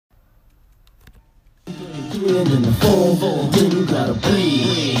And in the fall, then you gotta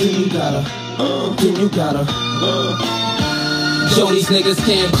breathe. Then you gotta. Yo, these niggas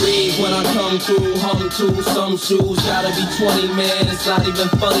can't breathe when I come through. Hum to some shoes, gotta be 20, man. It's not even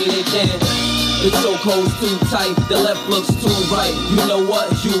funny, they can't. The chokehold's too tight, the left looks too right. You know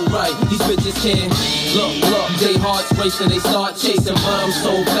what? You right. These bitches can't. Look, they hearts racing, they start chasing, but I'm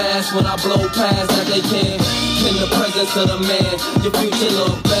so fast when I blow past that they can't. In the presence of the man, your future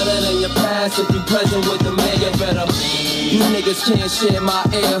look better than your past. If you present with the man, you better. You niggas can't share my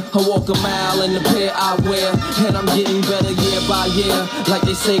air. I walk a mile in the pair I wear, and I'm getting better year by year, like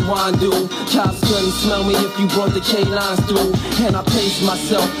they say wine do. Cops couldn't smell me if you brought the K9s through, and I pace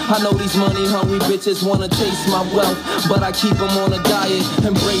myself. I know these money hungry bitches wanna taste my wealth, but I keep them on a diet,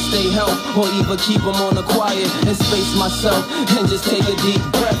 embrace their health, or even keep them on the quiet and space myself and just take a deep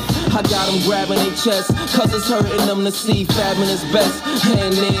breath. I got them grabbing their chest, cause it's hurting them to see fabbing is best.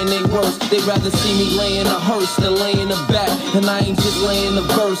 And they worse, they'd rather see me laying a hearse than laying the back. And I ain't just laying the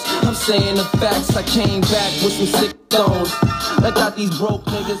verse, I'm saying the facts. I came back with some sick stones. I got these broke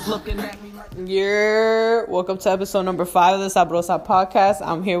niggas looking at me like... Yeah, welcome to episode number 5 of the Sabrosa podcast.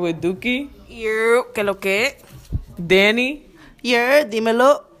 I'm here with Dookie. Yeah, que lo que? Dani. Yeah,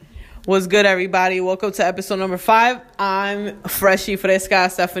 dímelo. What's good, everybody? Welcome to episode number 5. I'm Freshy, Fresca,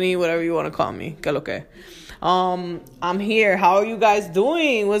 Stephanie, whatever you want to call me. Que lo que? I'm here. How are you guys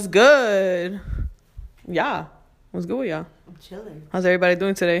doing? What's good? Yeah. What's good with y'all? I'm chilling. How's everybody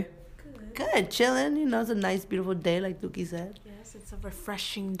doing today? Good, chilling. You know, it's a nice, beautiful day, like Dookie said. Yes, it's a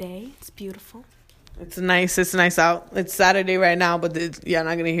refreshing day. It's beautiful. It's nice out. It's Saturday right now, but I'm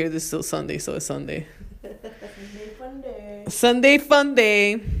not going to hear this till Sunday, so it's Sunday. Sunday fun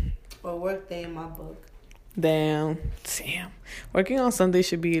day. Or work day in my book. Damn. Working on Sunday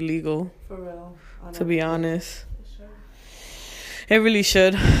should be illegal. For real. To be honest. Sure. It really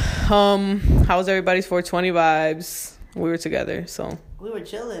should. How's everybody's 420 vibes? We were together, so. We were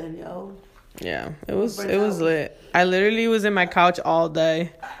chilling, yo. Yeah, it was lit. I literally was in my couch all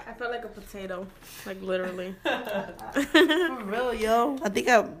day. I felt like a potato. Like, literally. For real, yo. Did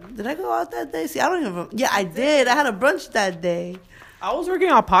I go out that day? See, I don't even remember. Yeah, I did. I had a brunch that day. I was working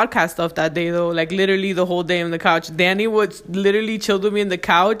on podcast stuff that day, though. Like, literally the whole day on the couch. Dani would literally chill with me in the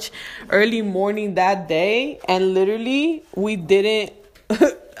couch early morning that day. And literally, we didn't...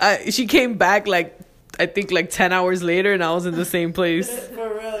 she came back, I think 10 hours later, and I was in the same place.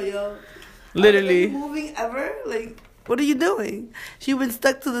 For real, yo. Literally. Are you moving ever? Like, what are you doing? She's been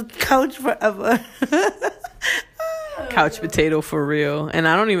stuck to the couch forever. Couch potato for real. And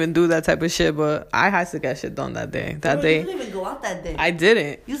I don't even do that type of shit, but I had to get shit done that day. You didn't even go out that day. I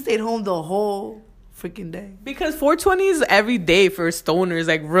didn't. You stayed home the whole freaking day. Because 420 is every day for stoners,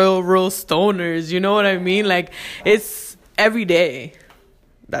 like real stoners. You know what I mean? Like, it's every day.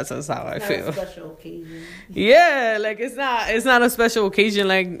 That's just how I feel. Not a special occasion. Yeah, like it's not a special occasion.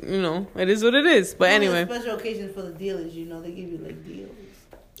 Like, you know, it is what it is. But anyway, a special occasion for the dealers. You know, they give you like deals.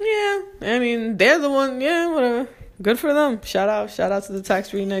 Yeah, I mean they're the one. Yeah, whatever. Good for them. Shout out to the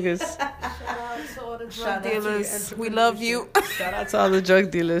tax-free niggas. Shout out to all the drug dealers. We love you. Shout out to all the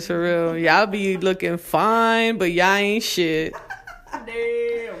drug dealers for real. Y'all be looking fine, but y'all ain't shit.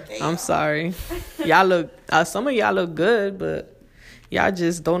 Damn. I'm sorry. Y'all look. Some of y'all look good, but. Y'all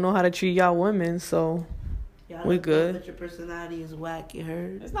just don't know how to treat y'all women, so we good. But your personality is whack, you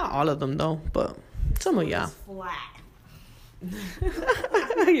heard? It's not all of them, though, but some of y'all. Flat.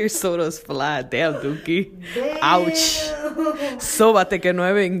 Your soda's flat. Damn, Dookie. Damn. Ouch. Sóbate que no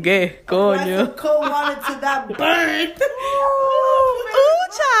vengué, coño. That's cold water to that bird.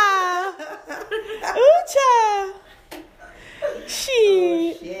 Oocha.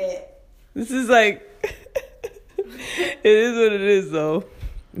 Shit. Oh, shit. This is like... It is what it is, though.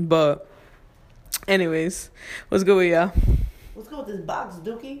 But, anyways, what's good with y'all? What's good with this box,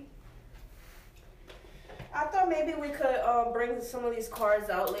 Dookie? I thought maybe we could bring some of these cards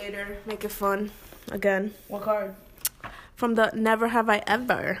out later. Make it fun. Again. What card? From the Never Have I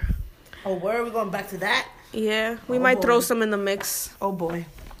Ever. Oh, where are we going back to that? Yeah. We might throw some in the mix. Oh, boy.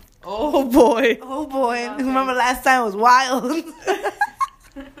 Oh, boy. Oh, boy. Okay. Remember last time it was wild.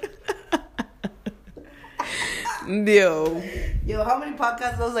 Yo, how many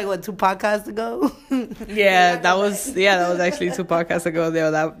podcasts? That was like, what, 2 podcasts ago? Yeah, that was actually 2 podcasts ago.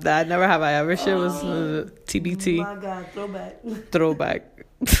 That Never Have I Ever shit was TBT. Oh, my God. Throwback.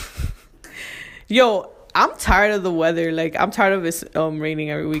 Yo, I'm tired of the weather. Like, I'm tired of it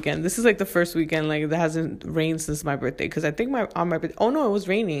raining every weekend. This is like the first weekend like that hasn't rained since my birthday. Because I think on my birthday... Oh, no, it was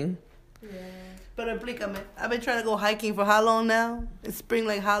raining. Yeah. But explícame. I've been trying to go hiking for how long now? It's spring,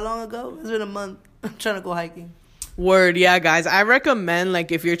 like how long ago? It's been a month. I'm trying to go hiking. Word, yeah, guys. I recommend,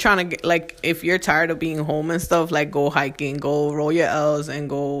 like, if you're trying to get, like, if you're tired of being home and stuff, like, go hiking, go roll your L's, and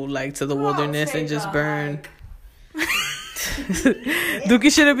go, like, to the wilderness and just burn.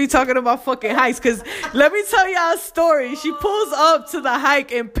 Dookie shouldn't be talking about fucking hikes, because let me tell y'all a story. She pulls up to the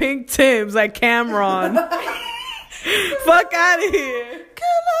hike in pink Timbs, like Cameron. Fuck out of here.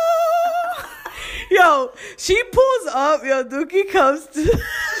 Yo, she pulls up. Yo, Dookie comes to...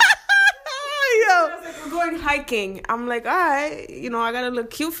 We're going hiking. I'm like, all right, I gotta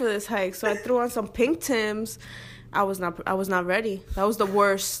look cute for this hike. So I threw on some pink Timbs. I was not ready. That was the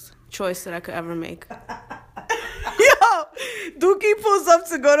worst choice that I could ever make. Yo, Dookie pulls up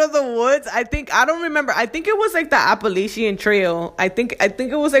to go to the woods. I don't remember. I think it was like the Appalachian Trail. I think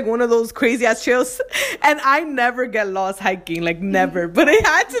it was like one of those crazy ass trails. And I never get lost hiking, like never. But it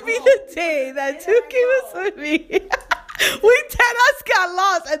had to be the day that Dookie was with me. We 10 us got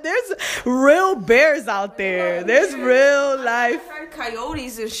lost, and there's real bears out there. There's real life. I heard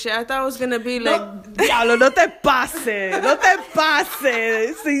coyotes and shit. I thought it was gonna be like, diablo, no te pases, no te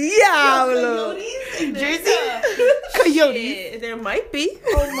pases, diablo. Coyotes in Jersey? coyotes. There might be.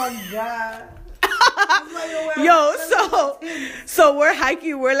 Oh my god. Yo, so we're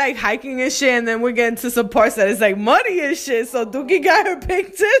hiking, we're like hiking and shit, and then we're getting to some parts that is like muddy and shit. So Dookie got her pink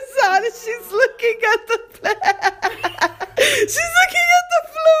tips on, and she's looking at the she's looking at the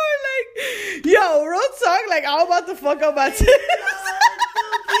floor like, yo, real talk, like I'm about to fuck up my tips.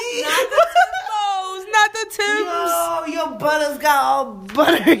 Not the Timbs. Yo, your butters got all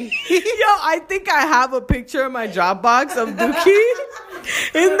buttery. Yo, I think I have a picture in my Dropbox of Dookie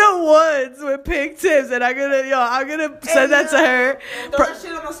in the woods with pink tips, and I'm gonna send that to her. Throw that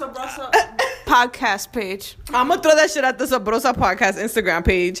shit on the Sabrosa podcast page. I'm gonna throw that shit at the Sabrosa podcast Instagram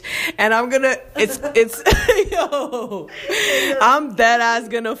page, and I'm gonna yo, I'm dead ass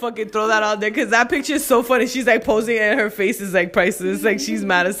gonna fucking throw that out there because that picture is so funny. She's like posing and her face is like priceless, like she's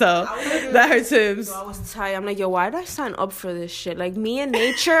mad as hell. That her Timbs. I was tired. I'm like, yo, why did I sign up for this shit? Like, me and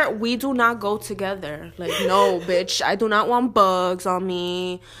nature, we do not go together. Like, no, bitch. I do not want bugs on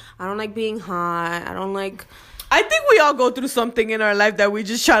me. I don't like being hot. I think we all go through something in our life that we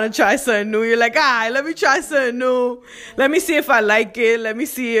just trying to try something new. You're like, let me try something new. Let me see if I like it. Let me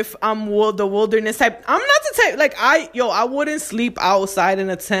see if I'm the wilderness type. I'm not the type, like, I wouldn't sleep outside in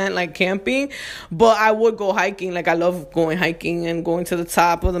a tent, like camping, but I would go hiking. Like, I love going hiking and going to the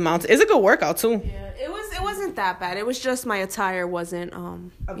top of the mountain. It's a good workout, too. Yeah, it wasn't that bad. It was just my attire wasn't,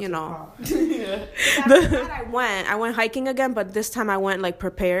 Yeah. I went hiking again, but this time I went, like,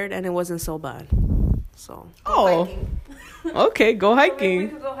 prepared, and it wasn't so bad. So, hiking. Okay, go hiking. We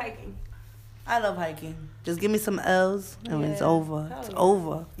could go hiking. I love hiking. Just give me some L's and it's over. It's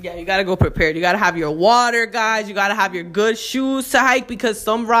over. Yeah, you gotta go prepared. You gotta have your water, guys. You gotta have your good shoes to hike because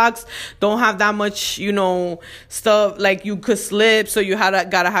some rocks don't have that much, stuff. Like, you could slip, so you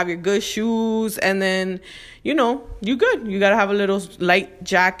gotta have your good shoes, and then, you good. You gotta have a little light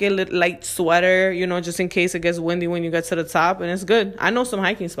jacket, light sweater, just in case it gets windy when you get to the top, and it's good. I know some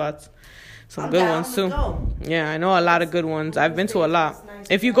hiking spots. Some good ones too. Yeah, I know a lot of good ones. I've been to a lot.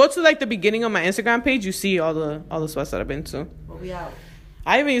 If you go to like the beginning of my Instagram page, you see all the spots that I've been to. Well, we out.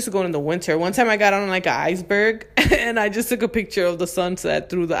 I even used to go in the winter. One time I got on like an iceberg and I just took a picture of the sunset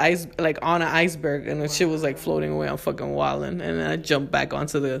through the ice, like on an iceberg, and the shit was like floating away. I'm fucking wilding, and then I jumped back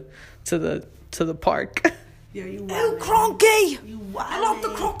onto the park. Yeah, you Cronky! I love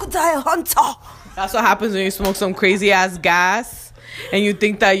the crocodile hunter. That's what happens when you smoke some crazy ass gas. And you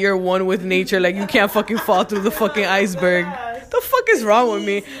think that you're one with nature, like you can't fucking fall through the fucking iceberg. The fuck is wrong with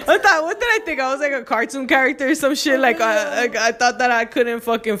me? What did I think? I was like a cartoon character or some shit. Like I thought that I couldn't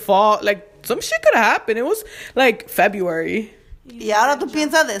fucking fall. Like some shit could have happened. It was like February. Y ahora tú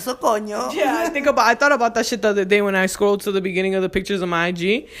piensas de eso, coño. Yeah, I thought about that shit the other day when I scrolled to the beginning of the pictures of my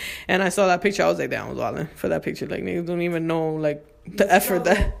IG, and I saw that picture. I was like, damn, I was wilding for that picture. Like, niggas don't even know like the effort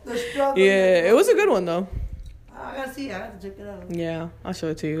that. Yeah, it was a good one though. I gotta see it. I have to check it out. Yeah, I'll show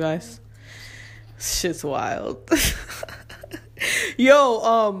it to you guys. Shit's wild.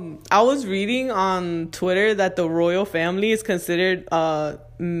 Yo, I was reading on Twitter that the royal family is considered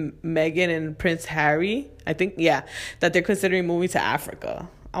Meghan and Prince Harry. I think, yeah, that they're considering moving to Africa.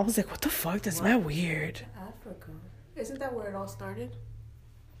 I was like, what the fuck? That's mad weird. Africa. Isn't that where it all started?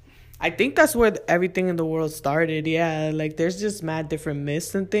 I think that's where everything in the world started. Yeah, like there's just mad different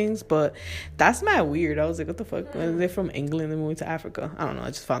myths and things, but that's mad weird. I was like, what the fuck? When they're from England and moving to Africa, I don't know. I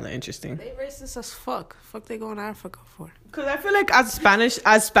just found that interesting. They racist as fuck. Fuck, they going to Africa for? Cause I feel like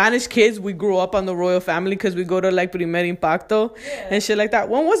as Spanish kids, we grew up on the royal family because we go to like Primer Impacto and shit like that.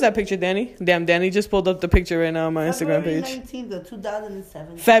 When was that picture, Dani? Damn, Dani just pulled up the picture right now on my Instagram page. February 19th of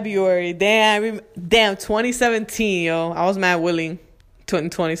 2007. February. Damn, 2017, yo. I was mad willing. In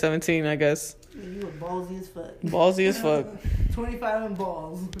 2017, I guess. You were ballsy as fuck. Ballsy as fuck. 25 and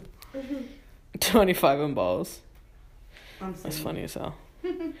balls. 25 and balls. That's funny as hell.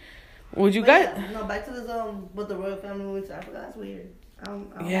 Would you But guys? yeah, no, back to this with the royal family moving to Africa. That's weird.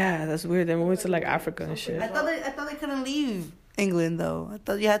 Yeah, that's weird. They moved to like Africa and shit. I thought they couldn't leave England though. I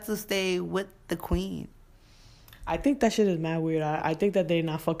thought you had to stay with the queen. I think that shit is mad weird. I think that they're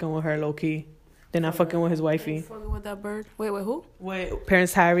not fucking with her low key. They're not fucking with his wifey. Fucking with that bird. Wait, who? Wait,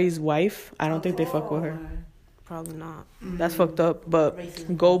 Prince Harry's wife. I don't think they fuck with her. Probably not. That's fucked up.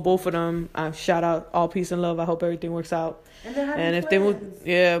 But go both of them. Shout out, all peace and love. I hope everything works out. And if they move,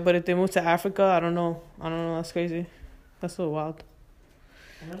 but if they move to Africa, I don't know. That's crazy. That's so wild.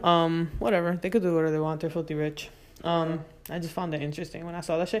 Whatever. They could do whatever they want. They're filthy rich. I just found that interesting when I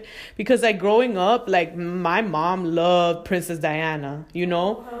saw that shit because like growing up, like my mom loved Princess Diana, you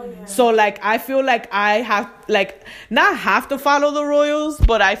know. Yeah. So like I feel like I have like not have to follow the royals,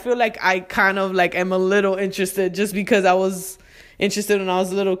 but I feel like I kind of like am a little interested just because I was interested when I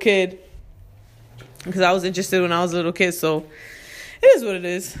was a little kid. So it is what it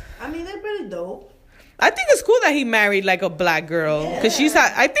is. I mean, they're pretty dope. I think it's cool that he married like a black girl because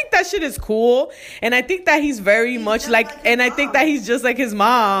I think that shit is cool, and I think that he's very much like and I think that he's just like his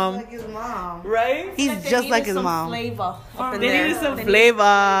mom. Like his mom, right? He's just like his mom. Flavor they needed some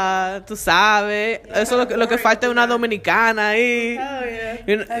flavor, tú sabes. Eso lo que falta es una dominicana ahí. Oh yeah.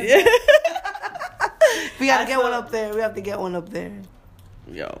 You know? We gotta get one up there. We have to get one up there.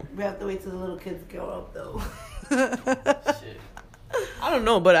 Yo. We have to wait till the little kids grow up though. Shit. I don't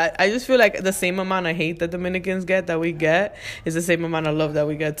know, but I just feel like the same amount of hate that Dominicans get that we get is the same amount of love that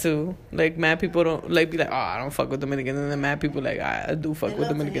we get too. Like mad people don't like be like, oh, I don't fuck with Dominicans, and then mad people like I do fuck with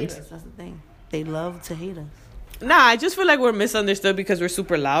Dominicans. That's the thing. They love to hate us. Nah, I just feel like we're misunderstood because we're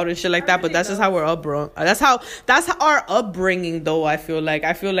super loud and shit like that. But that's just how we're upbringing. That's our upbringing, though. I feel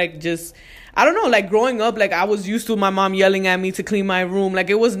like just. I don't know, like growing up, like I was used to my mom yelling at me to clean my room. Like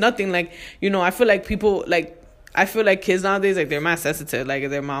it was nothing. Like, you know, I feel like people like. I feel like kids nowadays, like, they're mad sensitive. Like,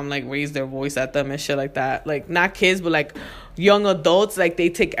 if their mom, like, raised their voice at them and shit like that. Like, not kids, but, like, young adults, like, they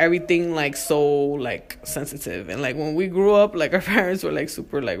take everything, like, so, like, sensitive. And, like, when we grew up, like, our parents were, like,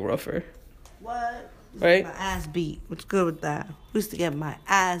 super, like, rougher. What? Right? My ass beat. What's good with that? We used to get my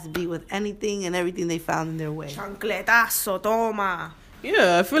ass beat with anything and everything they found in their way. Chancletazo, toma.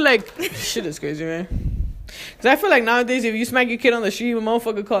 Yeah, I feel like shit is crazy, man. Because I feel like nowadays, if you smack your kid on the street, a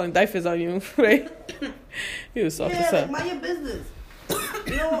motherfucker calling diapers on you, right? He was soft as hell. Like, mind your business.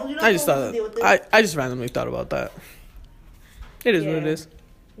 You know I just thought that. I just randomly thought about that. It is what it is.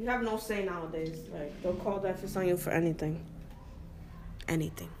 You have no say nowadays. Like, they'll call diapers on you for anything.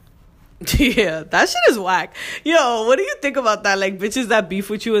 Anything. Yeah, that shit is whack. Yo, what do you think about that? Like, bitches that beef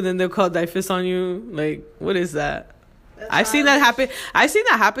with you and then they'll call diapers on you. Like, what is that? I've seen that happen. I've seen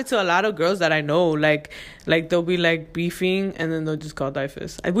that happen to a lot of girls that I know. Like they'll be like beefing and then they'll just call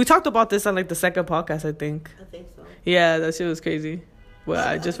diapers. We talked about this on like the second podcast, I think. I think so. Yeah, that shit was crazy. But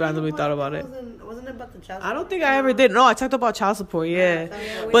I just randomly thought about it. Wasn't it about the child support? I don't think I ever did. No, I talked about child support. Yeah,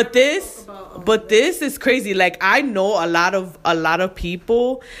 but this is crazy. Like I know a lot of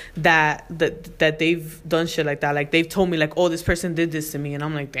people that they've done shit like that. Like they've told me like, oh, this person did this to me, and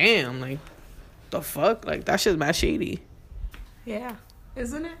I'm like, damn, like the fuck, like that shit's mad shady. Yeah,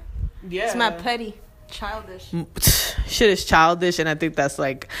 isn't it? Yeah, it's mad petty, childish. Shit is childish, and I think that's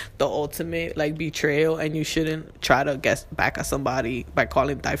like the ultimate like betrayal. And you shouldn't try to get back at somebody by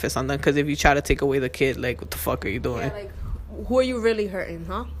calling diapers on them. Because if you try to take away the kid, like what the fuck are you doing? Yeah, like who are you really hurting,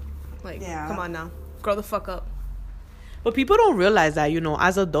 huh? Like, come on now, grow the fuck up. But people don't realize that, you know,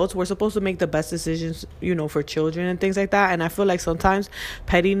 as adults, we're supposed to make the best decisions, you know, for children and things like that. And I feel like sometimes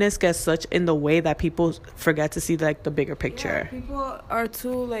pettiness gets such in the way that people forget to see, like, the bigger picture. Yeah, people are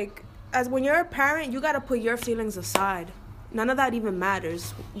too, like, as when you're a parent, you got to put your feelings aside. None of that even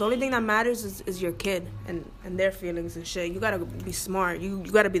matters. The only thing that matters is your kid and their feelings and shit. You got to be smart. You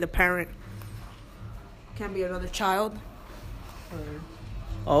got to be the parent. Can't be another child.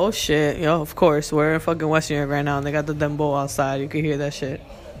 Oh, shit. Yo, of course. We're in fucking Western York right now, and they got the dembo outside. You can hear that shit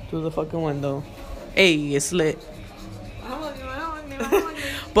through the fucking window. Hey, it's lit.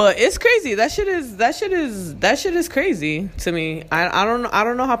 But it's crazy. That shit is crazy to me. I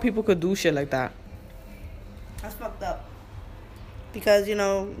don't know how people could do shit like that. That's fucked up. Because, you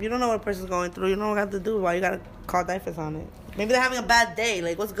know, you don't know what a person's going through. You don't know what have to do. Why you gotta call diapers on it? Maybe they're having a bad day.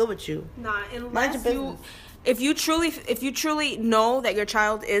 Like, what's good with you? Nah, Mind your business. if you truly know that your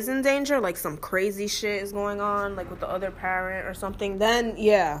child is in danger, like some crazy shit is going on, like with the other parent or something, then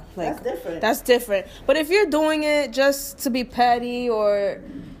yeah, like That's different. But if you're doing it just to be petty or,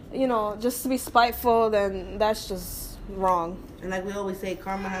 you know, just to be spiteful, then that's just wrong. And like we always say,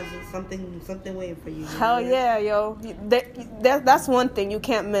 karma has something waiting for you. Hell yeah, yo. That's one thing you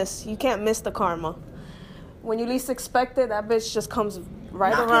can't miss. You can't miss the karma. When you least expect it, that bitch just comes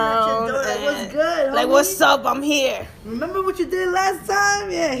right around. Like, what's good? Like, what's up? I'm here. Remember what you did last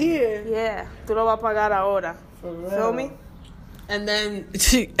time? Yeah, here. Yeah. Tú lo vas a pagar ahora. For real. Feel me? And then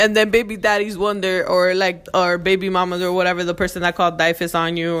baby daddies wonder, or baby mamas or whatever, the person that called Difus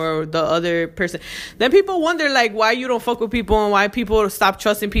on you or the other person. Then people wonder, like, why you don't fuck with people and why people stop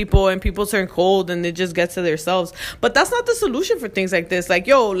trusting people and people turn cold and they just get to themselves. But that's not the solution for things like this. Like,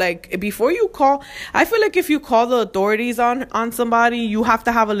 yo, like, before you call, I feel like if you call the authorities on somebody, you have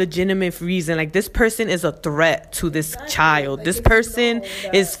to have a legitimate reason. Like, this person is a threat to this child. Like, this person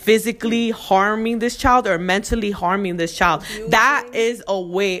is physically harming this child or mentally harming this child. That is a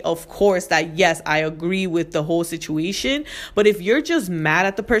way, of course, that yes, I agree with the whole situation. But if you're just mad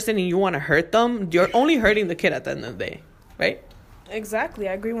at the person and you want to hurt them, you're only hurting the kid at the end of the day, right? Exactly.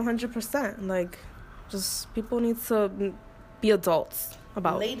 I agree 100%. Like, just people need to be adults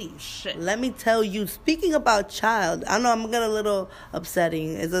about ladies. Shit. Let me tell you, speaking about child, I know I'm getting a little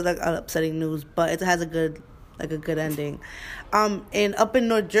upsetting. It's like upsetting news, but it has a good ending. Up in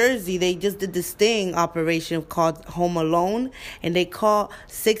New Jersey, they just did this sting operation called Home Alone, and they caught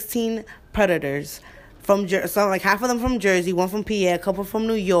 16 predators from so like half of them from Jersey, one from PA, a couple from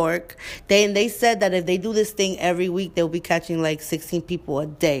New York. They said that if they do this thing every week, they'll be catching like 16 people a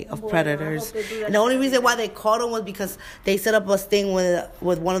day of predators. And the only reason why they caught them was because they set up a sting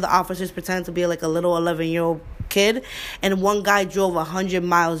with one of the officers pretending to be like a little 11-year-old kid, and one guy drove 100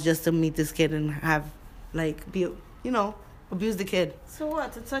 miles just to meet this kid and have abuse the kid. So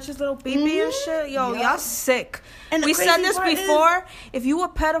what? To touch his little baby and shit? Yo, y'all sick. And we said this before. If you a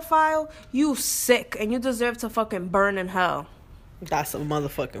pedophile, you sick. And you deserve to fucking burn in hell. That's a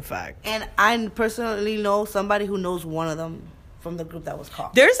motherfucking fact. And I personally know somebody who knows one of them from the group that was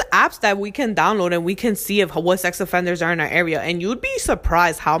caught. There's apps that we can download and we can see what sex offenders are in our area, and you'd be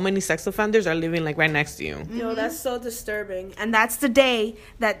surprised how many sex offenders are living like right next to you. Yo, that's so disturbing. And that's the day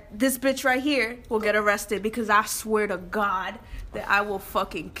that this bitch right here will get arrested, because I swear to God that I will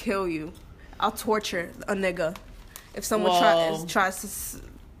fucking kill you. I'll torture a nigga if someone tries to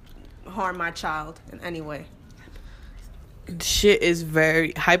harm my child in any way. Shit is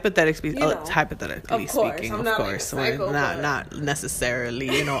very hypothetically speaking. Of course, not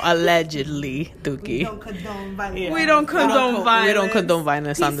necessarily, allegedly, Dookie. We don't condone violence. We don't condone violence. We don't condone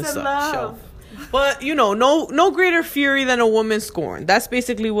violence Peace on this and show. But no greater fury than a woman's scorn. That's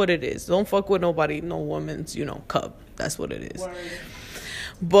basically what it is. Don't fuck with nobody, no woman's, cub. That's what it is. Word.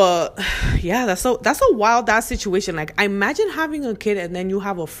 But yeah, that's a wild ass situation. Like, I imagine having a kid and then you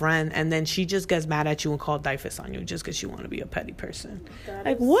have a friend and then she just gets mad at you and calls Difus on you just because she want to be a petty person.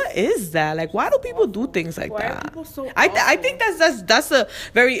 Like, what is that? Like, why do people do things like that? I think that's a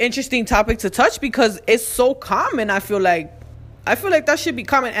very interesting topic to touch because it's so common. I feel like that should be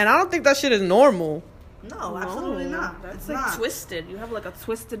common, and I don't think that shit is normal. No, absolutely not. That's like twisted. You have like a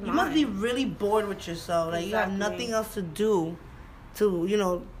twisted mind. You must be really bored with yourself. Like, you have nothing else to do to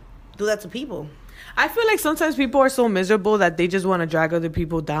do that to people. I feel like sometimes people are so miserable that they just want to drag other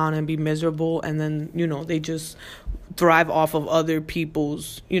people down and be miserable, and then they just thrive off of other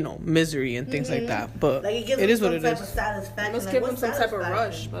people's misery and things like that. But like it is what it is. It must give them some type of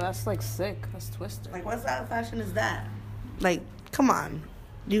rush, but that's like sick. That's twisted. Like, what satisfaction is that? Like, come on.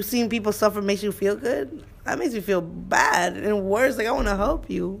 You seeing people suffer makes you feel good? That makes me feel bad and worse. Like, I want to help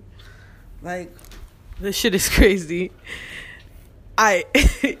you. Like, this shit is crazy. The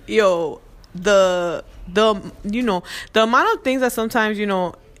amount of things that sometimes,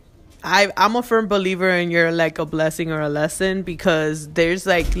 I'm a firm believer in you're like a blessing or a lesson, because there's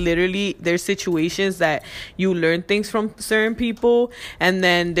like literally there's situations that you learn things from certain people, and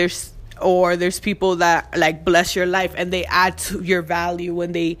then there's people that like bless your life and they add to your value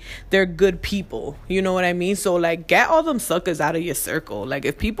and they're good people. You know what I mean? So like, get all them suckers out of your circle. Like,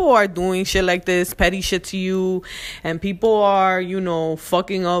 if people are doing shit like this, petty shit to you, and people are,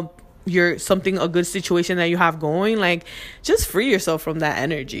 fucking up a good situation that you have going, like, just free yourself from that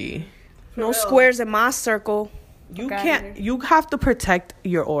energy. No squares in my circle. You have to protect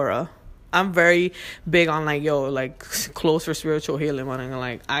your aura. I'm very big on like, close for spiritual healing.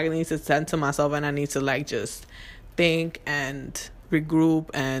 Like, I need to center myself and I need to like just think and regroup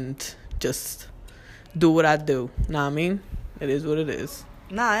and just do what I do. Know what I mean? It is what it is.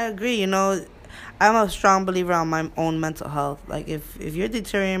 Nah, I agree. You know, I'm a strong believer on my own mental health. Like, if you're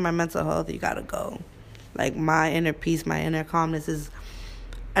deteriorating my mental health, you gotta go. Like, my inner peace, my inner calmness is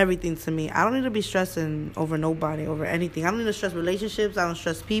everything to me. I don't need to be stressing over nobody, over anything. I don't need to stress relationships. I don't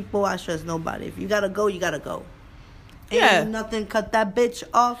stress people. I stress nobody. If you gotta go, you gotta go. Ain't nothing cut that bitch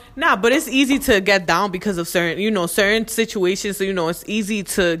off. Nah, but it's easy to get down because of certain situations. So, it's easy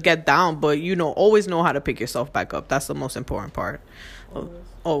to get down, but, always know how to pick yourself back up. That's the most important part.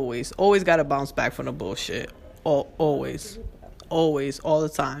 Always gotta bounce back from the bullshit. Always, all the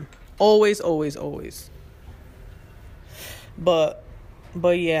time. Always.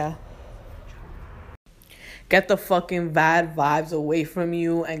 But yeah, get the fucking bad vibes away from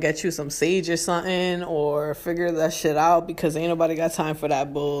you and get you some sage or something, or figure that shit out, because ain't nobody got time for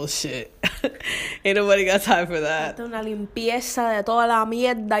that bullshit. Ain't nobody got time for that. Una limpieza de toda la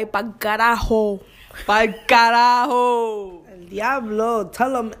mierda y pa'l carajo. Pa'l carajo. El diablo,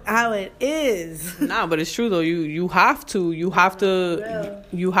 tell them how it is. Nah, but it's true though. You have to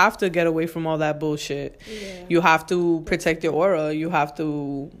get away from all that bullshit. Yeah. You have to protect your aura. You have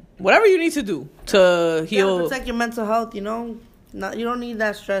to, whatever you need to do to heal. You protect your mental health. You don't need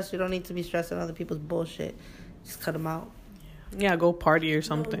that stress. You don't need to be stressing other people's bullshit. Just cut them out. Yeah, go party or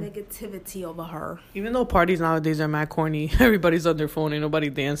something. No negativity over her. Even though parties nowadays are mad corny, everybody's on their phone. Ain't nobody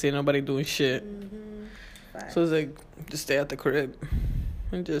dancing. Nobody doing shit. Mm-hmm. So it's like, just stay at the crib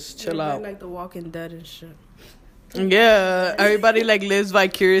and just chill out. Like The Walking Dead and shit. Yeah, everybody like lives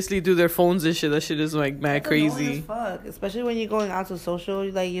vicariously through their phones and shit. That shit is like mad crazy. As fuck. Especially when you're going out to social.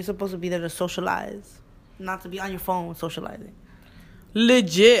 Like, you're supposed to be there to socialize, not to be on your phone socializing.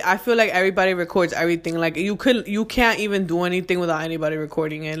 Legit, I feel like everybody records everything. Like, you can't even do anything without anybody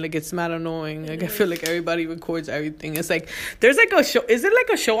recording it. Like, it's mad annoying. Like, I feel like everybody records everything. It's like, there's like a show. Is it like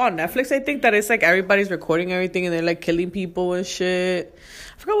a show on Netflix? I think that it's like everybody's recording everything and they're like killing people and shit.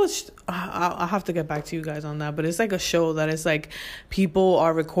 I forgot what. I'll have to get back to you guys on that. But it's like a show that is like people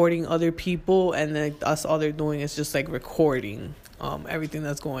are recording other people, and then all they're doing is just like recording everything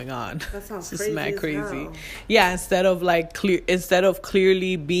that's going on. That sounds just crazy. Mad crazy. Yeah, instead of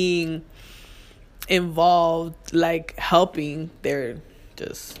clearly being involved, like helping, they're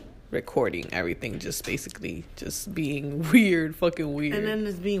just recording everything, just basically just being fucking weird. And then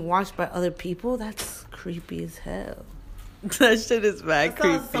it's being watched by other people. That's creepy as hell. That shit is mad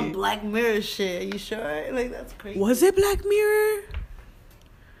creepy. That some Black Mirror shit. Are you sure? Like, that's crazy. Was it Black Mirror?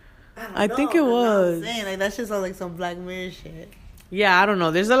 I think it was. I'm saying, like, that's just like some Black Mirror shit. Yeah, I don't know.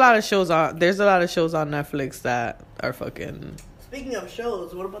 There's a lot of shows on Netflix that are fucking. Speaking of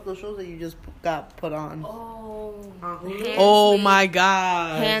shows, what about those shows that you just got put on? Oh my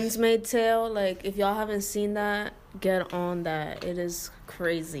god. Handmaid's Tale. Like, if y'all haven't seen that, get on that. It is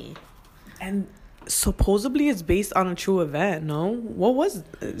crazy. And supposedly it's based on a true event. No,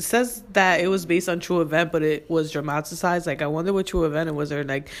 it says that it was based on true event, but it was dramatized. Like, I wonder what true event it was, or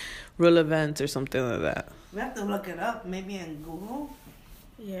like real events or something like that. We have to look it up, maybe in Google.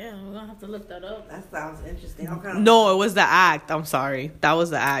 Yeah, we're gonna have to look that up. That sounds interesting. No, it was The Act. I'm sorry, that was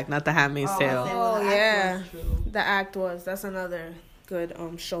The Act, not The Handmaid's Tale. Oh yeah, The Act was. That's another good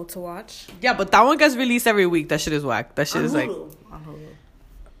show to watch. Yeah, but that one gets released every week. That shit is whack. That shit is like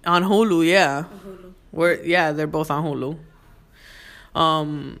on Hulu. Yeah, they're both on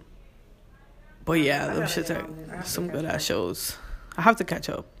Hulu. But yeah, them shits are some good ass shows. I have to catch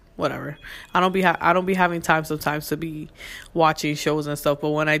up. Whatever. I don't be having time sometimes to be watching shows and stuff, but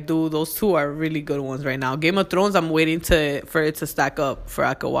when I do, those two are really good ones right now. Game of Thrones, I'm waiting for it to stack up for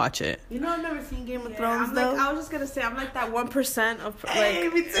I could watch it. You know, I've never seen Game of Thrones though. I was just gonna say, I'm like that 1% of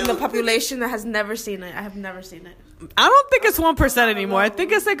in the population that has never seen it. I have never seen it. I don't think it's 1% anymore. I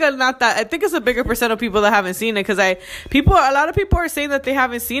think it's like I think it's a bigger percent of people that haven't seen it, because a lot of people are saying that they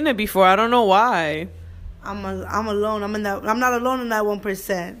haven't seen it before. I don't know why. I'm alone. I'm not alone in that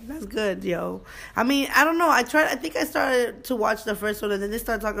 1%. That's good, yo. I mean, I don't know. I think I started to watch the first one, and then they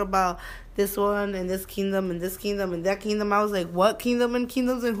started talking about this one and this kingdom and this kingdom and that kingdom. I was like, what kingdom and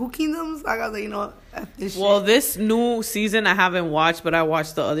kingdoms and who kingdoms? I was like, you know what? This new season I haven't watched, but I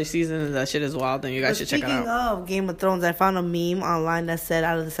watched the other season, and that shit is wild, and you guys should check it out. Speaking of Game of Thrones, I found a meme online that said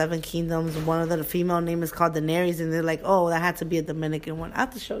out of the 7 kingdoms, one of the female name is called Daenerys, and they're like, oh, that had to be a Dominican one. I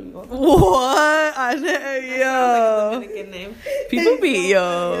have to show you. What? Yo. Like Dominican name. People be,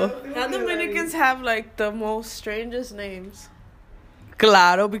 yo. How Dominicans have like the most strangest names.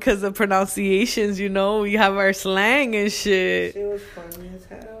 Claro, because of pronunciations, you know, we have our slang and shit. She was funny as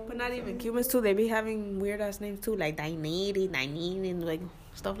hell. But not even Cubans too. They be having weird ass names too, like Dani, like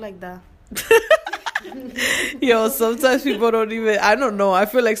stuff like that. Yo, sometimes people don't even, I don't know. I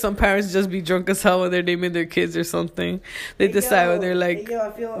feel like some parents just be drunk as hell when they're naming their kids or something. They decide when they're like, Hey, yo,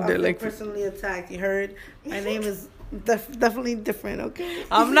 I feel like personally attacked. You heard? My name is definitely different, okay?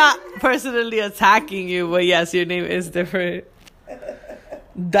 I'm not personally attacking you, but yes, your name is different.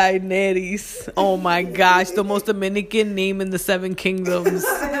 Daenerys. Oh my gosh, the most Dominican name in the 7 kingdoms.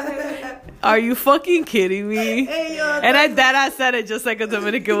 Are you fucking kidding me? Hey, yo, And I said it just like a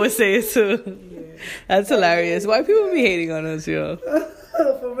Dominican would say it too. That's hilarious. Why people be hating on us, yo?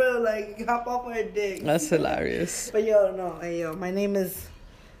 for real, like, hop off her dick. That's hilarious. But yo, no, hey, yo, my name is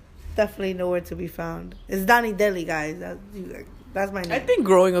definitely nowhere to be found. It's Dani Deli, guys. That's my name. I think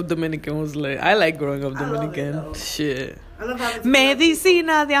growing up Dominican was lit. I like growing up I love it, Dominican. though. Shit. I love having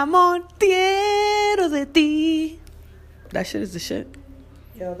Medicina de amor, quiero de ti. That shit is the shit.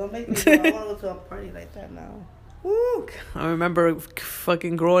 Yo, don't make me go. I want to go to a party like that now. Woo. I remember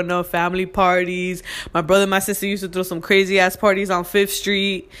fucking growing up, family parties. My brother and my sister used to throw some crazy ass parties on 5th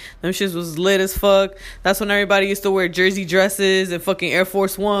Street. Them shits was lit as fuck. That's when everybody used to wear jersey dresses and fucking Air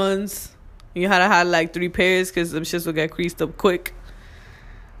Force Ones. You had to have like 3 pairs because them shits would get creased up quick.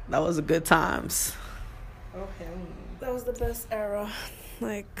 That was a good times. Okay. That was the best era.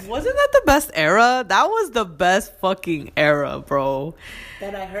 Like, Wasn't that the best era? That was the best fucking era, bro.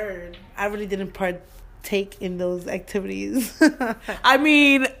 That I heard. I really didn't partake in those activities. I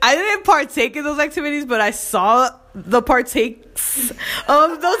mean, I didn't partake in those activities, but I saw the partakes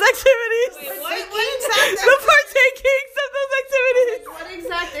of those activities. what exact The partakings of those activities. what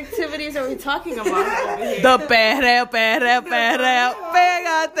exact activities are we talking about over here? The perreo, pégate,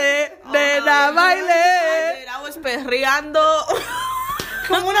 nena, baile. I was perreando.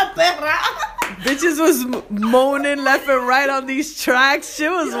 Como una perra. Bitches was moaning left and right on these tracks.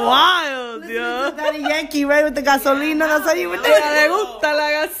 Shit was wild, yo. Daddy Yankee, right, with the gasolina. That's how you would do Le it. gusta la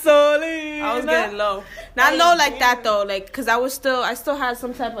gasolina. I was getting low. Not low like that though, like, cause I still had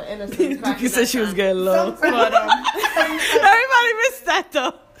some type of innocence. back Dookie in said that she was time. getting low. But Everybody missed that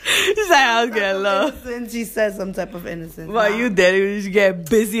though. She's like, I was getting low. Innocence, she said some type of innocence. Well, you did it. You just get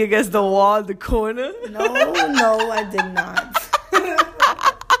busy against the wall in the corner. No, I did not.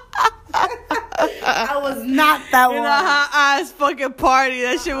 I was not that In a one. hot ass fucking party.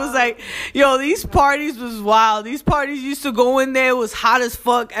 That shit was like, yo, these parties was wild. These parties used to go in there. It was hot as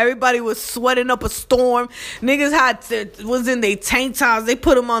fuck. Everybody was sweating up a storm. Niggas was in their tank tops. They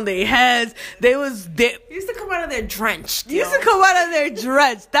put them on their heads. They was used to come out of there drenched. used to come out of their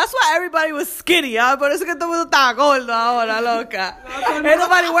drenched. That's why everybody was skinny. Por eso que todo el mundo está gordo ahora, loca. Ain't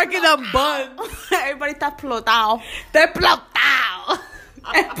nobody working on buns. Everybody está explotado. Está explotado.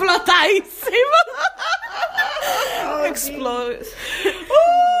 Explotadísimo. Explode.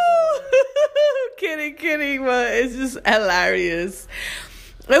 Kidding, but it's just hilarious.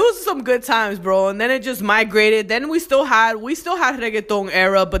 It was some good times, bro. And then it just migrated. Then we still had reggaeton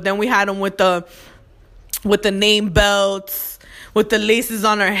era, but then we had them with the name belts, with the laces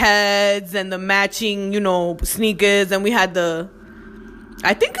on our heads and the matching, sneakers. And we had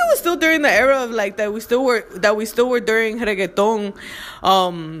I think it was still during the era of like that we still were during reggaeton,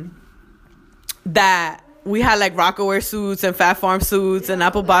 that we had like Rockaware suits and Fat Farm suits and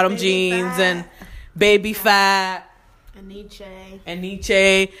apple bottom jeans and baby fat And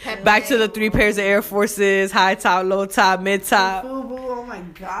Nietzsche. Back to the 3 pairs of Air Forces, high top, low top, mid top, Oh my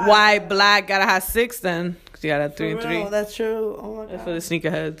god. white, black. Gotta have 6 then, 'cause you gotta have 3 and For 3 real, that's true. Oh my god. for the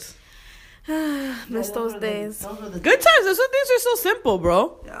sneakerheads. Miss those days. Good times. That's what things are so simple,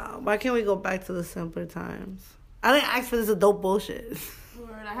 bro. Yeah, why can't we go back to the simpler times? I didn't ask for this adult bullshit.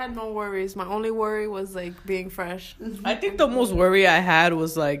 Word, I had no worries. My only worry was like being fresh. I think the most worry I had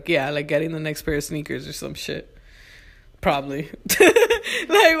was like getting the next pair of sneakers or some shit. Probably.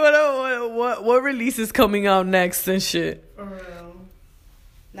 Like what release is coming out next and shit. For real.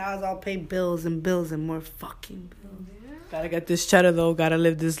 Now it's all pay bills and more fucking bills. Gotta get this cheddar though. Gotta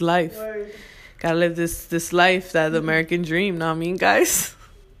live this life. Word. Gotta live this life, that American dream. Know what I mean, guys?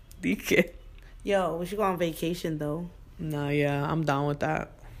 DK. Yo, we should go on vacation though. Nah, yeah, I'm down with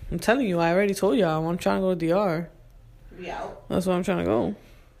that. I'm telling you, I already told y'all I'm trying to go to DR. We out? That's why I'm trying to go.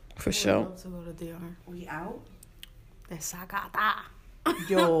 For sure. To go to DR. We out? Desacata.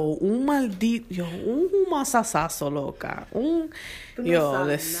 Yo, un masasazo, loca. Yo,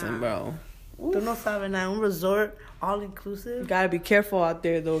 listen, bro. Tú no sabes nada. Un resort, all inclusive. Gotta be careful out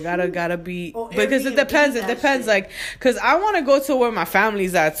there though. Gotta be Oh, because it depends. It depends. Like, cause I want to go to where my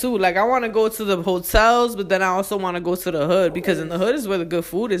family's at too. Like, I want to go to the hotels, but then I also want to go to the hood because in the hood is where the good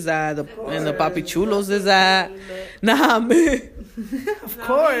food is at, and the papi chulos is at. Nah, man. Of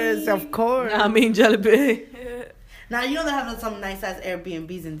course. Nah, I mean, Jelly. Now you know they have some nice ass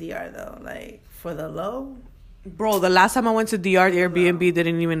Airbnbs in DR though, like for the low. Bro, the last time I went to DR, Airbnb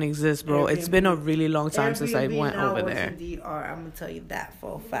didn't even exist, bro. It's been a really long time since I went over there. DR, I'm gonna tell you that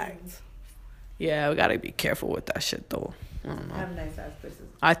for a fact. Yeah, we gotta be careful with that shit though. I don't know. Have nice ass places.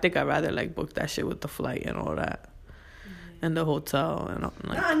 I think I'd rather like book that shit with the flight and all that, and the hotel and all,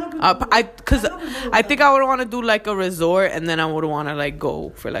 like. I think I would want to do like a resort, and then I would want to like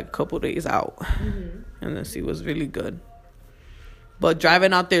go for like a couple days out, and then see what's really good. But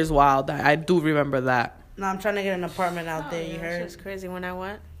driving out there is wild. I do remember that. No, I'm trying to get an apartment out there. You heard? It's crazy. When I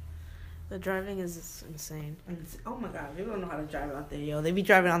went, the driving is insane. Oh my god, people don't know how to drive out there, yo. They be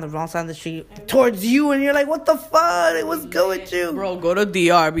driving on the wrong side of the street towards you, and you're like, "What the fuck? What's good with you, bro?" Go to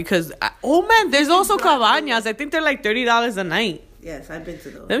DR because there's also cabañas. I think they're like $30 a night. Yes, I've been to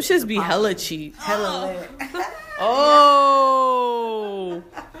those. Them shits be hella cheap. Hella lit. Oh,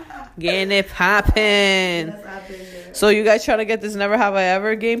 getting it poppin'. So you guys trying to get this Never Have I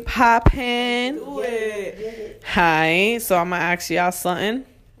Ever game poppin'? Do it. Hi. So I'm gonna ask y'all something.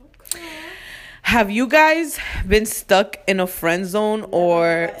 Have you guys been stuck in a friend zone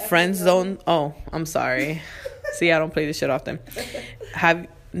or friend zone? Oh, I'm sorry. See, I don't play this shit often.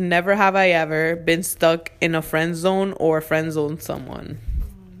 Never have I ever been stuck in a friend zone or friend zone someone.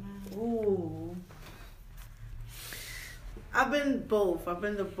 Ooh. I've been both. I've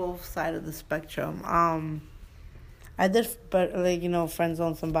been to both sides of the spectrum. I did, but like friend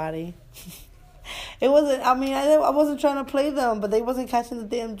zone somebody. It wasn't. I mean, I wasn't trying to play them, but they wasn't catching the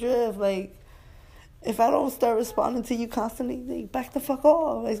damn drift. Like, if I don't start responding to you constantly, they back the fuck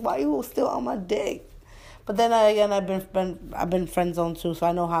off. Like, why you still on my dick? But then again, I've been friend zoned too, so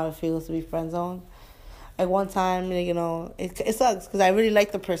I know how it feels to be friend zoned. Like one time, it sucks because I really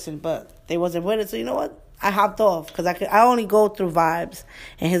like the person, but they wasn't with it. So you know what? I hopped off because I only go through vibes,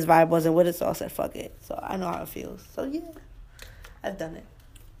 and his vibe wasn't with it, so I said fuck it. So I know how it feels. So yeah, I've done it.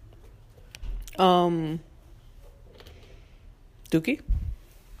 Dookie?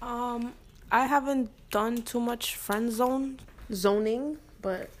 I haven't done too much zoning,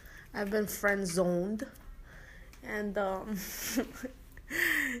 but I've been friend zoned, and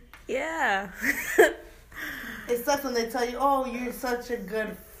yeah. It sucks when they tell you, "Oh, you're such a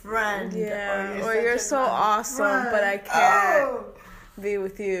good friend," or you're so awesome, friend. But I can't be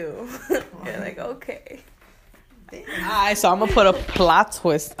with you. You're like, okay. Alright, so I'm gonna put a plot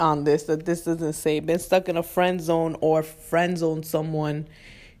twist on this that this doesn't say been stuck in a friend zone or friend zone someone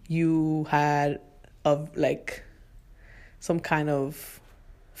you had of like some kind of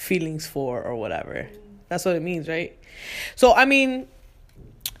feelings for or whatever. That's what it means, right? So I mean,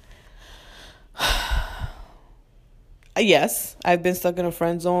 yes, I've been stuck in a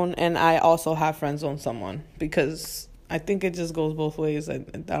friend zone, and I also have friend zoned someone because I think it just goes both ways. I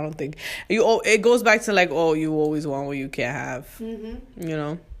don't think it goes back to like, you always want what you can't have.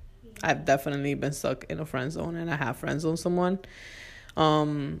 Mm-hmm. I've definitely been stuck in a friend zone, and I have friend zoned someone.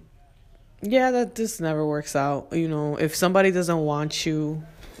 Yeah, that just never works out. If somebody doesn't want you,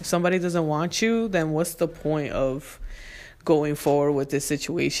 then what's the point of going forward with this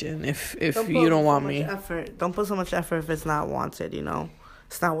situation if you don't want me? Don't put so much effort if it's not wanted.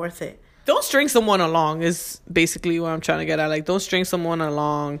 It's not worth it. Don't string someone along is basically what I'm trying to get at. Like, don't string someone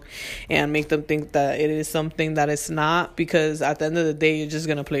along and make them think that it is something that it's not, because at the end of the day, you're just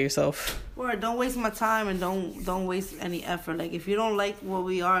going to play yourself. Or don't waste my time and don't waste any effort. Like, if you don't like what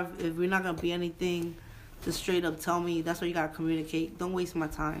we are, if we're not going to be anything, just straight up tell me. That's what you got to communicate. Don't waste my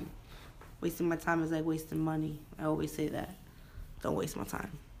time. Wasting my time is like wasting money. I always say that. Don't waste my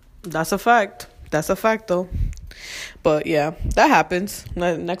time. That's a fact. That's a fact, though. But, yeah, that happens.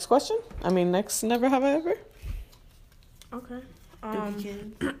 Next question? Next Never Have I Ever? Okay.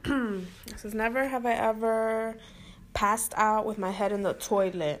 This is never have I ever passed out with my head in the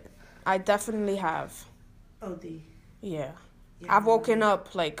toilet. I definitely have. OD. Yeah. I've woken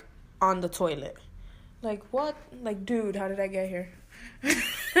up, like, on the toilet. Like, what? Like, dude, how did I get here?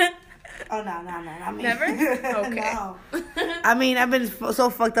 Oh, no. Never? Okay. No. I've been so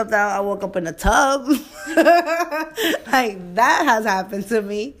fucked up that I woke up in a tub. Like, that has happened to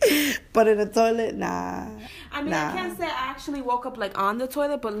me. But in the toilet, nah. I can't say I actually woke up, like, on the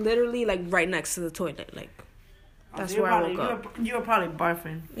toilet, but literally, like, right next to the toilet. Like, that's where I woke up. You were probably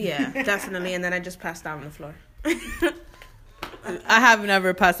barfing. Yeah, definitely. And then I just passed out on the floor. I have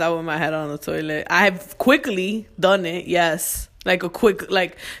never passed out with my head on the toilet. I have quickly done it, yes. Like a quick,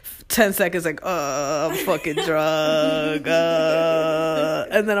 10 seconds, I'm fucking drunk.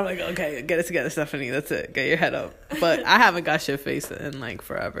 And then I'm like, okay, get it together, Stephanie. That's it. Get your head up. But I haven't got shit faced in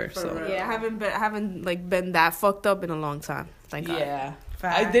forever. So yeah, I haven't been that fucked up in a long time. Thank God. Yeah.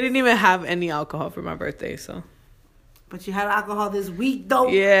 I didn't even have any alcohol for my birthday, so. But you had alcohol this week, though.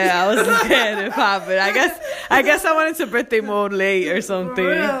 Yeah, I was getting it popping. I guess I went into birthday mode late or something. For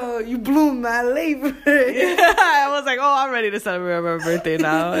real, you blew my labor. Yeah, I was like, oh, I'm ready to celebrate my birthday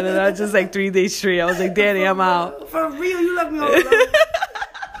now. And then I was just 3 days straight. I was like, Dani, I'm out. For real, you left me all alone.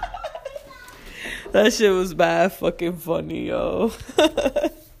 That shit was bad fucking funny, yo.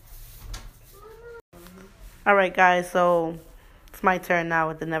 All right, guys, so it's my turn now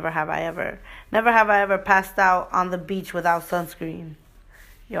with the Never Have I Ever. Never have I ever passed out on the beach without sunscreen.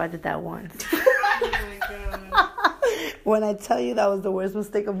 Yo, I did that once. Oh my God. When I tell you that was the worst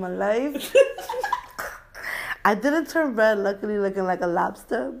mistake of my life. I didn't turn red, luckily looking like a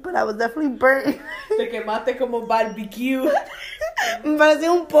lobster, but I was definitely burnt. Te quemaste como barbecue. Me parecía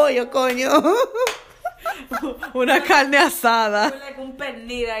un pollo, coño. Una carne asada. Fue like un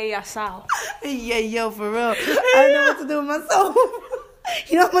pernil ahí asado. Yeah, yo, for real. I didn't know what to do with myself.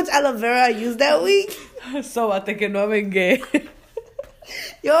 You know how much aloe vera I used that week? Sóbate que no vengué.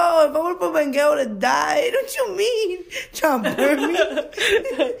 Yo, if I would have put my girl, I would have died. What you mean? Trying to burn me?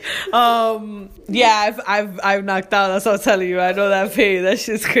 Yeah, I've knocked out. That's what I'm telling you. I know that pain. That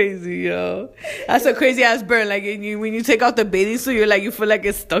shit's crazy, yo. That's a crazy ass burn. Like when you take out the bathing suit, you feel like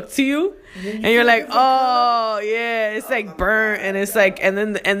it's stuck to you, and you're like, oh yeah, it's burnt, and it's and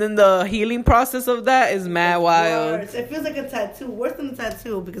then the healing process of that is mad wild. Worse. It feels like a tattoo, worse than a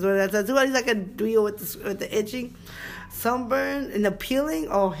tattoo, because when a tattoo, at least I can deal with the itching. Sunburn and the peeling,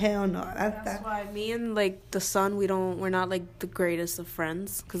 oh hell no. That's why me and the sun, we're not the greatest of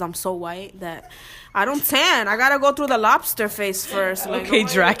friends, because I'm so white that I don't tan. I gotta go through the lobster phase first. Okay,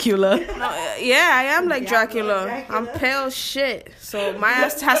 Dracula. No, yeah, I am like Dracula. I'm pale shit, so my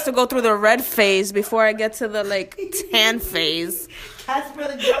ass has to go through the red phase before I get to the tan phase. Casper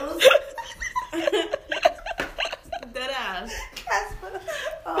the Ghost. Dead ass. Casper.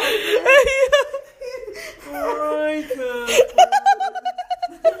 Oh,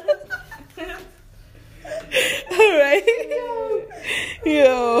 Alright.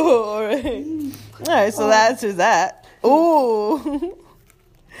 Yo, alright. Alright, so that answers that. Ooh.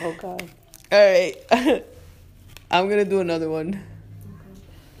 oh God. Alright. I'm gonna do another one.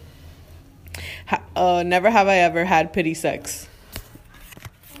 Never have I ever had pity sex.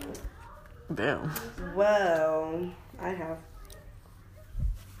 Damn. Well, I have.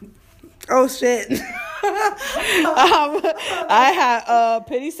 Oh shit. I had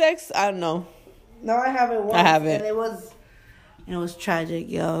pity sex. I don't know. No, I haven't. Once, I haven't. And it was tragic,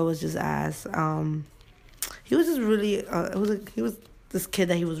 yo. It was just ass. He was just really. He was this kid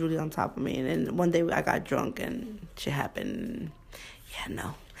that he was really on top of me, and then one day I got drunk and shit happened. Yeah,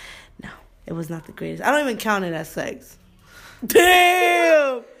 no, it was not the greatest. I don't even count it as sex.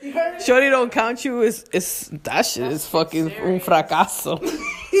 Damn. Shorty don't count you. Is that shit is fucking un fracaso.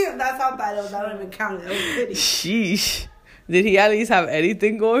 Yeah, that's how bad it was. I don't even count it. It was pity. Sheesh. Did he at least have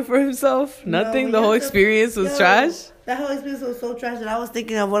anything going for himself? Nothing? No, the whole experience was trash? That whole experience was so trash that I was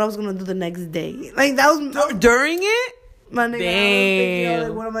thinking of what I was going to do the next day. That was... During it? My nigga, damn. I was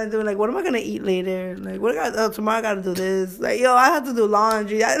thinking, what am I doing? What am I going to eat later? Tomorrow I got to do this. I have to do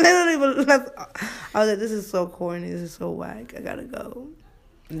laundry. I was like, this is so corny. This is so whack. I got to go.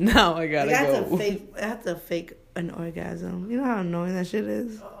 Now I gotta go. I have to fake an orgasm. You know how annoying that shit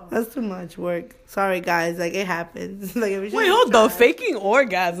is? That's too much work. Sorry, guys. It happens. Wait, hold on. Faking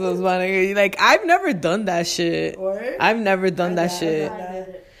orgasms, my nigga. I've never done that shit. I've never done that shit.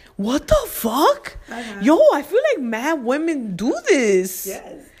 What the fuck? Yo, I feel like mad women do this.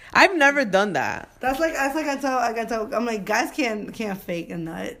 Yes. I've never done that. That's like I tell. I'm like, guys can't fake a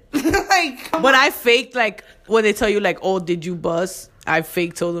nut. But on. I faked when they tell you oh, did you bust? I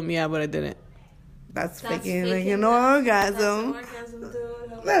fake told them yeah, but I didn't. That's faking an orgasm.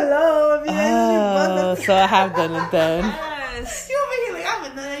 Hello. So I have done it then. Yes. You I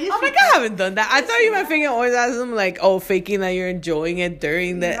haven't done it. I'm I haven't done that. I thought you meant faking orgasm faking that you're enjoying it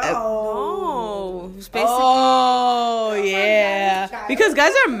during the. No. Oh yeah, because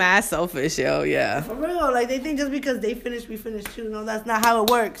guys are mad selfish, yo. Yeah. For real, they think just because they finish, we finish too. No, that's not how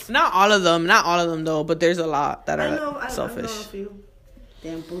it works. Not all of them though, but there's a lot that are selfish. I know a few.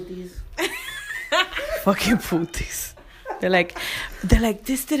 Damn booties. Fucking booties. They're like,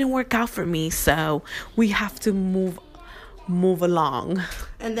 this didn't work out for me, so we have to move along.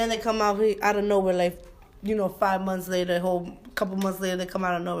 And then they come out of nowhere, 5 months later, whole couple months later, they come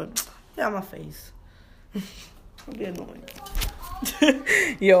out of nowhere. Get out my face. It'll be annoying.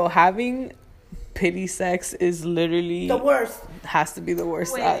 Yo, having pity sex is literally The worst. Has to be the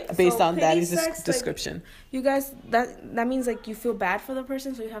worst Wait, based so on pity Daddy's sex, description. Like, you guys, that means like you feel bad for the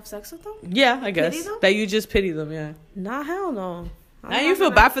person, so you have sex with them? Yeah, I guess Pity them? that you just pity them. Yeah. Nah, hell no. Now you feel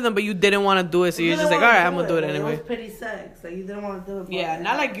bad for them, but you didn't want to do it, so you're just like, all right, I'm gonna do it anyway. It was pity sex. Like, you didn't want to do it. But Yeah,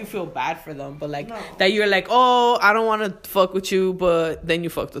 not like you feel bad for them, but like No. that you're like, oh, I don't want to fuck with you, but then you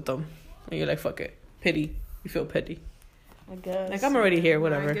fucked with them, and you're like, fuck it, pity. You feel pity. I guess. Like, I'm already here,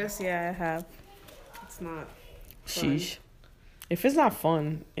 whatever. I guess, yeah, I have. It's not. Sheesh. If it's not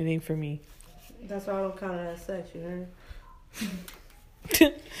fun, it ain't for me. That's why I don't count it as sex, you heard?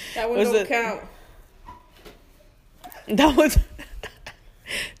 That one Was don't it- count. That was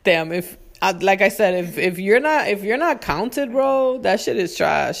damn. If like I said, if you're not counted, bro, that shit is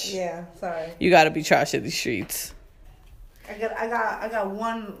trash. Yeah, sorry. You gotta be trash in these streets. I got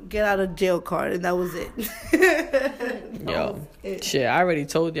one get out of jail card, and that was it. Yo, shit, I already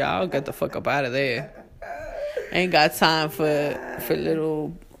told y'all I'll get the fuck up out of there. Ain't got time for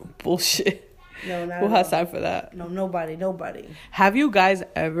little bullshit. No, not Who at has all. time for that? No, nobody. Have you guys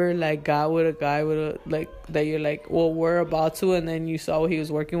ever like got with a guy with a like that you're like, well, we're about to, and then you saw what he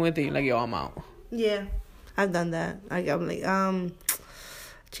was working with, and you're like, yo, I'm out. Yeah, I've done that. I'm like,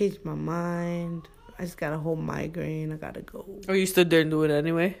 changed my mind. I just got a whole migraine. I gotta go. Or you stood there and do it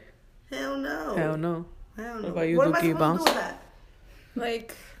anyway? Hell no. Hell no. Hell no. What about you, What am I Dookie supposed Bounce? to do with that?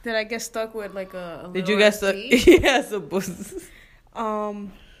 Like, did I get stuck with like a Did little you get stuck? FT? Yeah, supposed.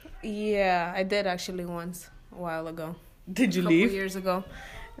 Yeah, I did actually once a while ago. Did you A couple leave? years ago.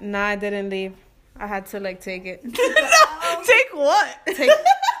 Nah, I didn't leave. I had to like take it. Take what? Take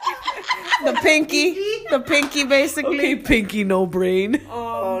the pinky basically. Okay, pinky, no brain.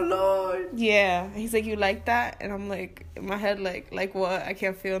 Oh Lord. Yeah, he's like, you like that? And I'm like, in my head, like what? I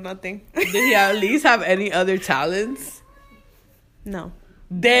can't feel nothing. Did he at least have any other talents? No,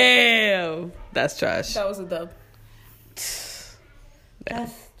 Damn, that's trash. that was a dub.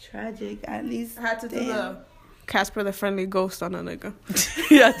 That's tragic. At least I had to do the Casper the Friendly Ghost on a nigga.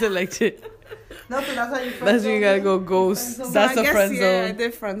 You have to like it. Nothing. That's how you. That's when you gotta go ghost. Friend zone. That's I a guess, friend yeah, I zone.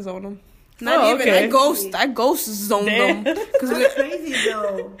 did friend zone him. Oh, Not even. okay. I ghost zoned Damn. them. That's crazy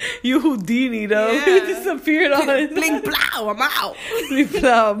though. You Houdini though. Yeah. You disappeared on it. Bling blow, I'm out. Bling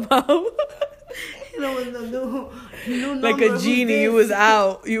blow. You know what the new Like number, a who's genie, this? you was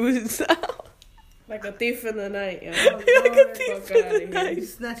out. You was out. Like a thief in the night. Yeah. Like a thief Fuck in outta the here. night. You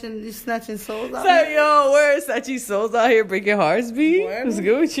snatching souls out. So, yo, where's Sachi Souls out here breaking hearts, B? Bueno. What's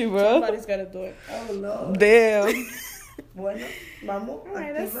good with you, bro? Somebody's gotta do it. Oh Lord. Damn. Bueno, vamos. All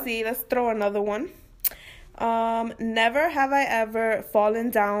right, let's Activa. see. Let's throw another one. Never have I ever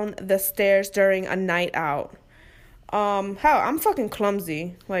fallen down the stairs during a night out. How I'm fucking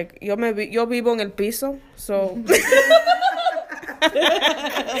clumsy. Like yo vivo en el piso, so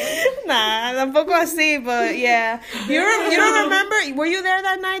nah, tampoco así, but yeah. You don't remember? Were you there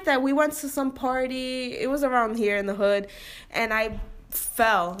that night that we went to some party? It was around here in the hood, and I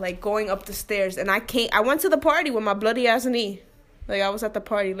fell like going up the stairs, and I went to the party with my bloody ass knee. Like I was at the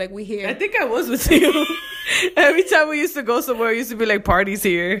party, like we here. I think I was with you. Every time we used to go somewhere, it used to be like parties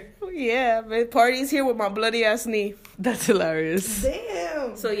here. Yeah, man, parties here with my bloody ass knee. That's hilarious.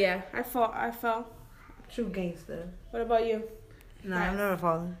 Damn. So yeah, I fell. True gangster. What about you? Nah, I've never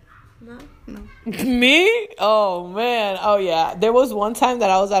fallen. No. Me? Oh, man. Oh, yeah. There was one time that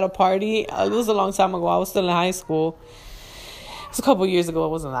I was at a party. It was a long time ago. I was still in high school. It was a couple years ago. It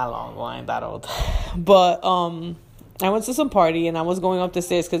wasn't that long ago. I ain't that old. But I went to some party and I was going up the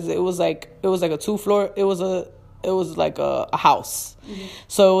stairs because it was like a 2-floor. It was like a house. Mm-hmm.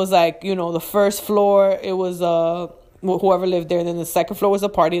 So it was like, you know, the first floor, it was whoever lived there, and then the second floor was a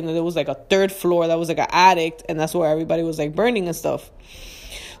party, and then there was like a third floor that was like an attic, and that's where everybody was like burning and stuff.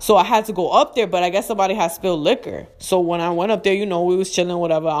 So I had to go up there, but I guess somebody had spilled liquor. So when I went up there, you know, we was chilling,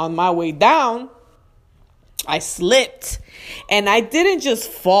 whatever. On my way down, I slipped, and I didn't just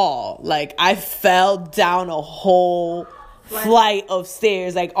fall. Like, I fell down a whole flight of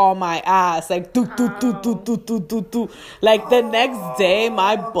stairs, like on my ass, like do. Like the next day,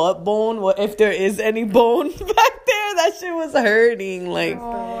 my butt bone, if there is any bone back there, that shit was hurting. Like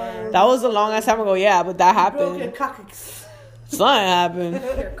that was a long ass time ago. Yeah, but that happened. Broke your coccyx. Something happened.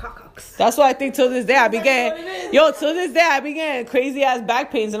 Your coccyx. That's why I think till this day I be getting crazy ass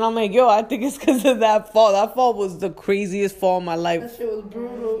back pains, and I'm like, yo, I think it's because of that fall. That fall was the craziest fall in my life. That shit was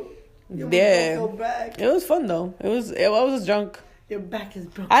brutal. Yeah, So back. it was fun though. I was drunk. Your back is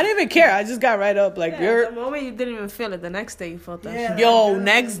broken. I didn't even care. I just got right up. Like, The moment you didn't even feel it, the next day you felt that shit. Yo,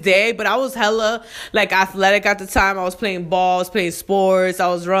 next day, but I was hella like athletic at the time. I was playing balls, playing sports, I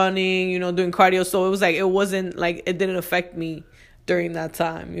was running, you know, doing cardio. So it was like, it wasn't like, it didn't affect me during that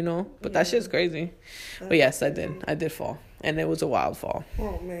time, you know. But that shit's crazy. But yes, I did fall, and it was a wild fall.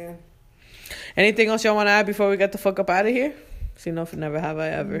 Oh man. Anything else y'all want to add before we get the fuck up out of here? See, no, never have I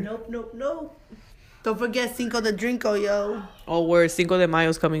ever. Nope. Don't forget Cinco de Drinko, yo. Oh, word. Cinco de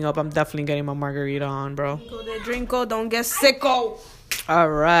Mayo's coming up. I'm definitely getting my margarita on, bro. Cinco de Drinko, don't get sicko. All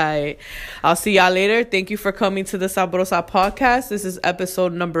right. I'll see y'all later. Thank you for coming to the Sabrosa podcast. This is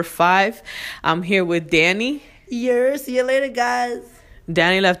episode number 5. I'm here with Dani. See you later, guys.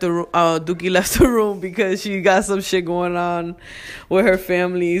 Dani left the room. Dookie left the room because she got some shit going on with her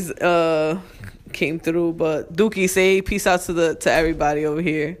families. Came through, but Dookie, say peace out to everybody over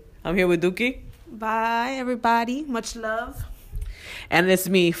here. I'm here with Dookie. Bye, everybody. Much love. And it's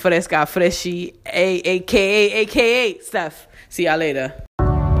me, Fresca Freshy, aka Steph. See y'all later.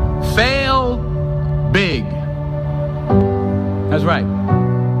 Fail big. That's right.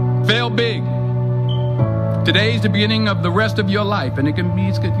 Fail big. Today's the beginning of the rest of your life, and it can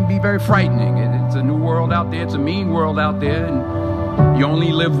be very frightening. It's a new world out there. It's a mean world out there, and you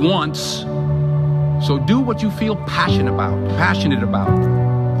only live once. So do what you feel passionate about.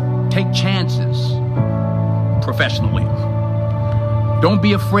 Take chances professionally. Don't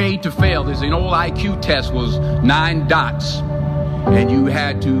be afraid to fail. There's an old IQ test, was 9 dots, and you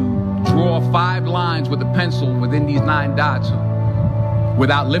had to draw 5 lines with a pencil within these 9 dots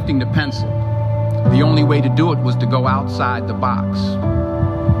without lifting the pencil. The only way to do it was to go outside the box.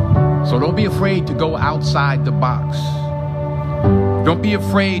 So don't be afraid to go outside the box. Don't be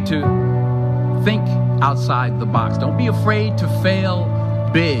afraid to think outside the box. Don't be afraid to fail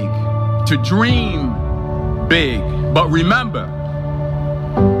big, to dream big. But remember,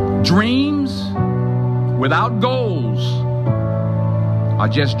 dreams without goals are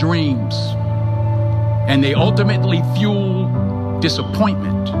just dreams, and they ultimately fuel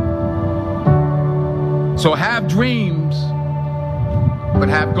disappointment. So have dreams, but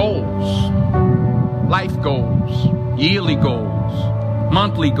have goals. Life goals, yearly goals,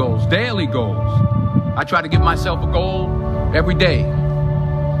 monthly goals, daily goals. I try to give myself a goal every day.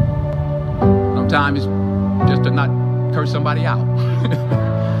 Sometimes it's just to not curse somebody out.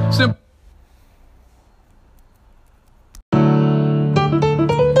 Simple.